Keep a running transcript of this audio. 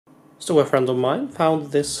So a friend of mine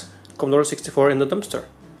found this Commodore 64 in the dumpster,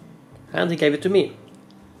 and he gave it to me.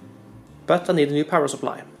 But I need a new power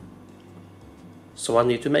supply, so I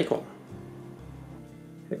need to make one.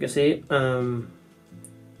 You can see 9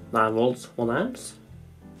 volts 1 amps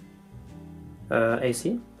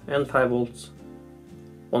AC and 5 volts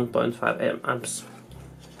 1.5 amps.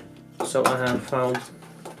 So I have found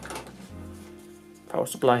power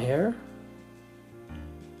supply here.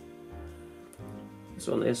 This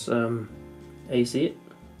one is AC,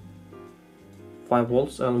 5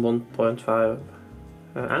 volts and 1.5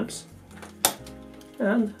 amps.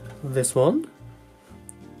 And this one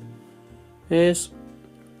is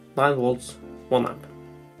 9 volts 1 amp.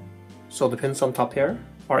 So the pins on top here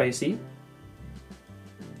are AC.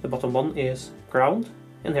 The bottom one is ground,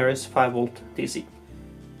 and here is 5 volt DC.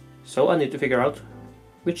 So I need to figure out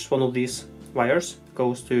which one of these wires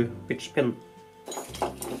goes to which pin.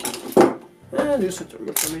 And use a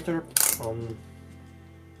multimeter on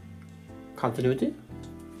continuity.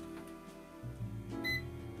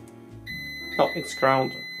 Oh, it's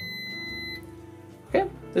ground. Okay,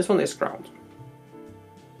 this one is ground.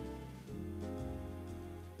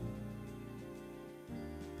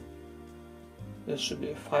 This should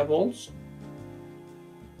be 5 volts.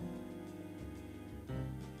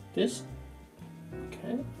 This.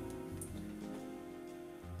 Okay.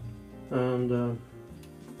 And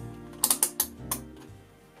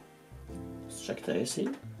let's check the AC.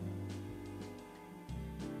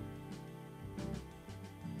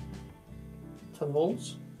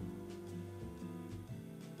 Volts.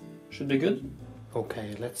 Should be good.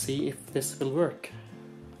 Okay, let's see if this will work.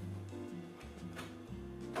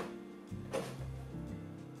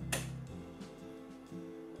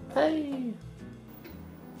 Hey!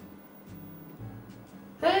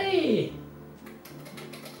 Hey!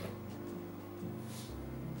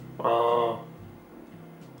 Oh.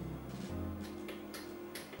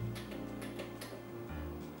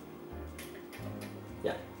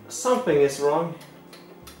 Yeah, something is wrong.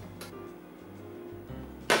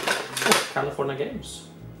 Oh, California Games.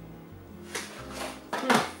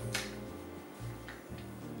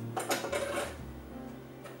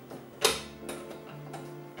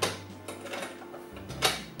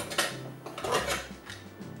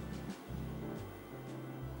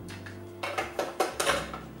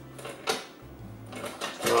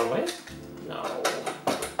 The wrong way? No.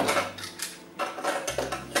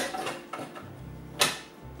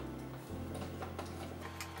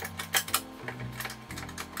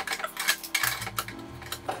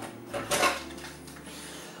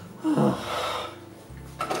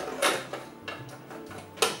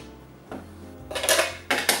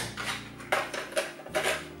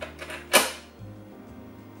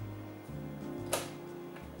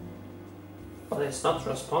 But it's not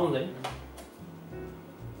responding.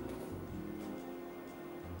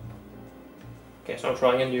 Okay, so I'm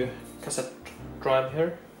trying a new cassette drive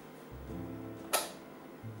here.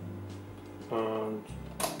 And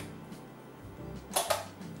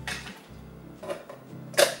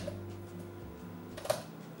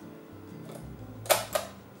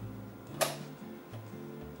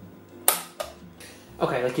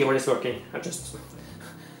okay, the keyboard is working. I just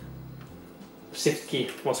shift key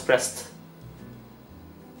was pressed.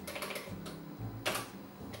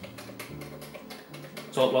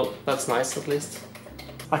 So, well, that's nice at least.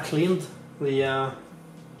 I cleaned the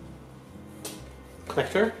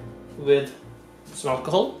connector with some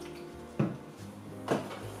alcohol,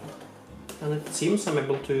 and it seems I'm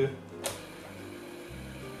able to...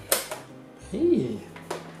 Hey!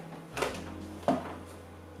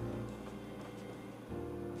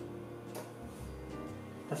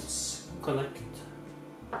 Let's connect.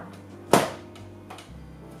 Turn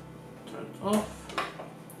it off.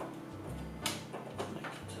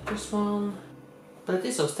 This one, but it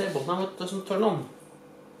is unstable. Now it doesn't turn on.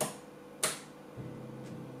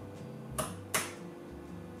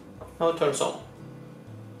 Now it turns on.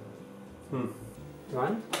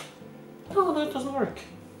 Right? No, that doesn't work.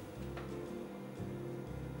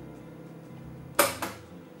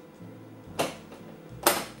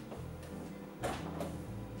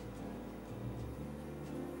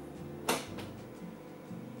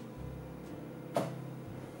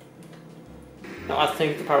 No, I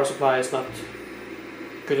think the power supply is not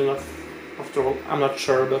good enough after all. I'm not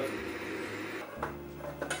sure, but...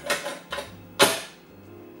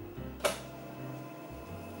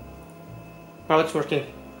 Now it's working.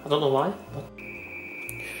 I don't know why, but...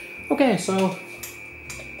 Okay, so...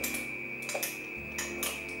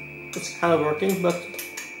 It's kind of working, but...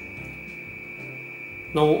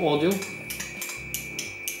 No audio.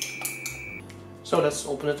 So let's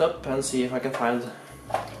open it up and see if I can find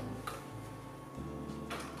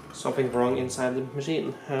something wrong inside the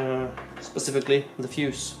machine, specifically the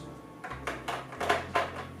fuse.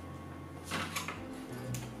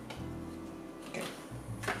 Okay.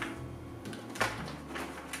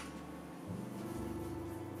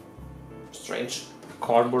 Strange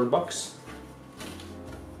cardboard box,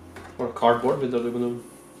 or cardboard with aluminum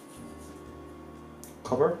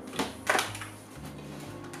cover.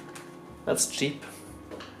 That's cheap.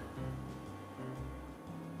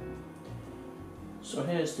 So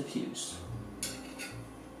here's the fuse.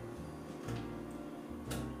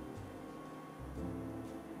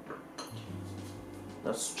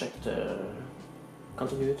 Let's check the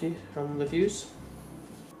continuity from the fuse.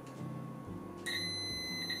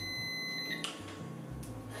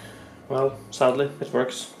 Well, sadly it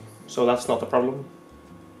works, so that's not a problem.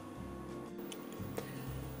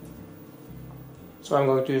 So I'm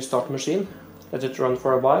going to start the machine, let it run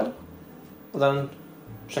for a while, and then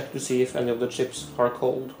check to see if any of the chips are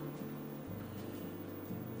cold.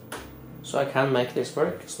 So I can make this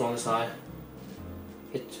work as long as I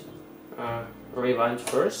hit rewind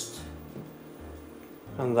first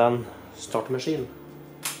and then start the machine.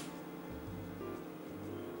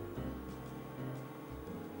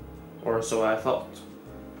 Or so I thought.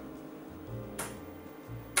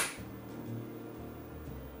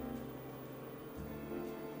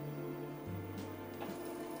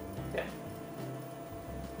 Yeah.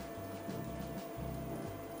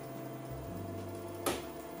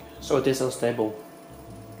 So it is unstable.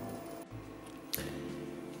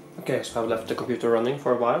 Okay, so I've left the computer running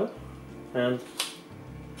for a while, and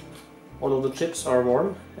all of the chips are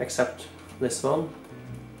warm except this one,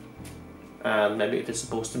 and maybe it is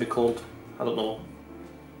supposed to be cold, I don't know,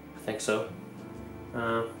 I think so.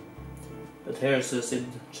 But here's the SID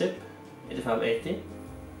chip, 8580,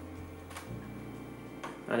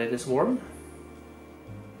 and it is warm,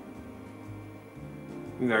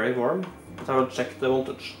 very warm, but I will check the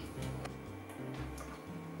voltage.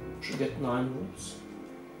 Should get 9 volts.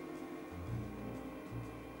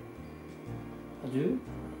 I do.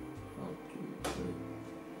 1, 2, 3.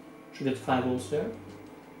 Should get 5 volts there.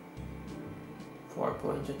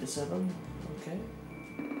 4.87. Okay.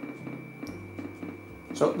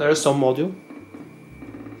 So there is some audio.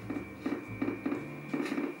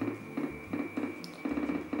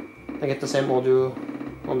 I get the same audio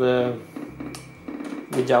on the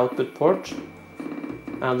video output port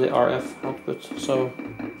and the RF output, so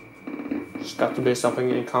there's got to be something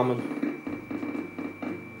in common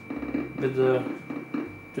with the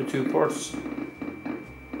two ports.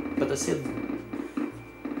 But the SID,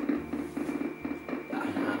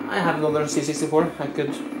 I have another C64, I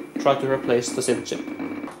could try to replace the SID chip.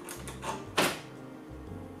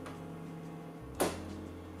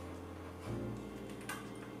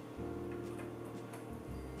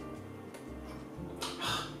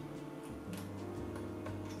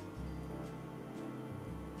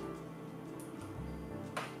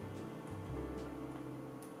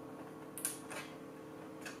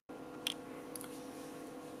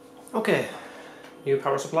 Okay, new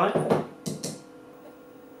power supply.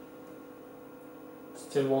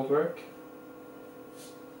 Still won't work.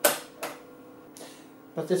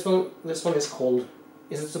 But this one is cold.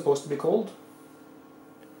 Is it supposed to be cold?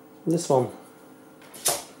 This one.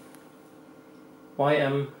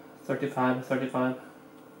 YM3535.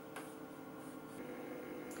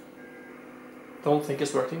 Don't think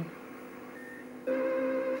it's working.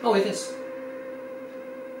 Oh, it is.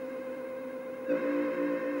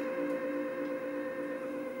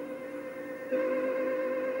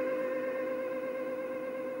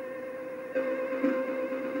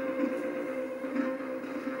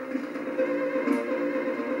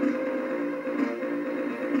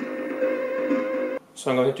 So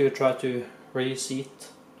I'm going to try to reseat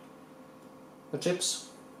the chips.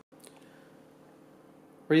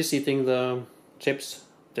 Reseating the chips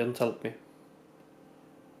didn't help me.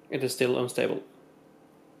 It is still unstable.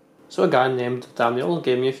 So a guy named Daniel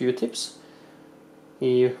gave me a few tips.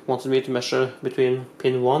 He wanted me to measure between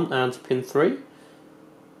pin 1 and pin 3.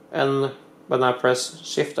 And when I press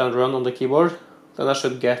shift and run on the keyboard, then I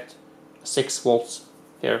should get 6 volts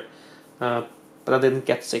here. But I didn't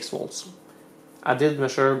get 6 volts. I did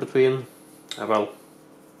measure between, well,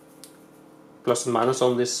 plus and minus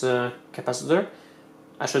on this capacitor.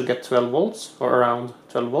 I should get 12 volts, or around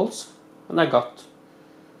 12 volts, and I got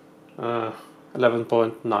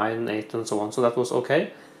 11.98 and so on, so that was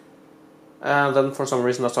okay. And then for some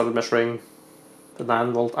reason I started measuring the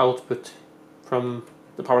 9 volt output from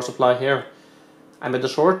the power supply here. I made a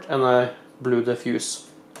short and I blew the fuse.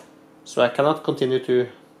 So I cannot continue to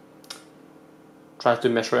try to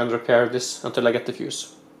measure and repair this until I get the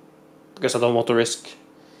fuse, because I don't want to risk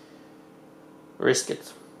risk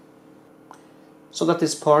it. So that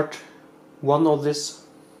is part 1 of this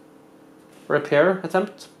repair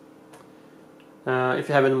attempt. If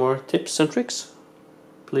you have any more tips and tricks,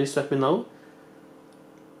 please let me know.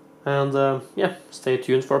 And yeah, stay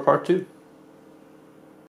tuned for part 2.